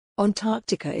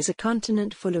Antarctica is a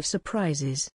continent full of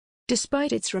surprises.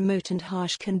 Despite its remote and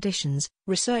harsh conditions,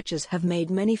 researchers have made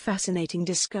many fascinating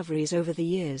discoveries over the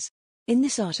years. In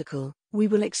this article, we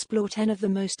will explore 10 of the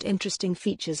most interesting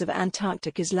features of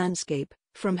Antarctica's landscape,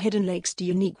 from hidden lakes to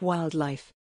unique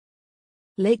wildlife.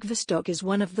 Lake Vostok is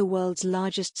one of the world's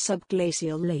largest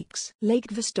subglacial lakes. Lake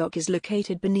Vostok is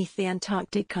located beneath the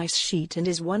Antarctic ice sheet and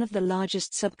is one of the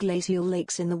largest subglacial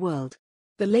lakes in the world.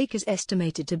 The lake is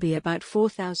estimated to be about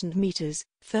 4,000 meters,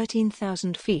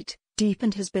 13,000 feet, deep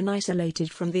and has been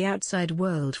isolated from the outside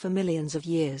world for millions of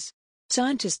years.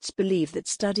 Scientists believe that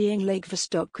studying Lake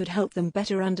Vostok could help them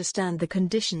better understand the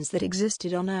conditions that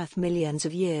existed on Earth millions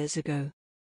of years ago.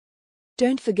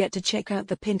 Don't forget to check out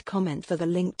the pinned comment for the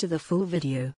link to the full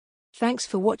video. Thanks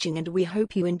for watching, and we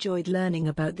hope you enjoyed learning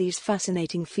about these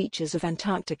fascinating features of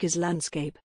Antarctica's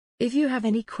landscape. If you have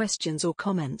any questions or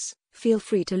comments, feel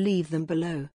free to leave them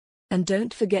below. And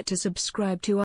don't forget to subscribe to our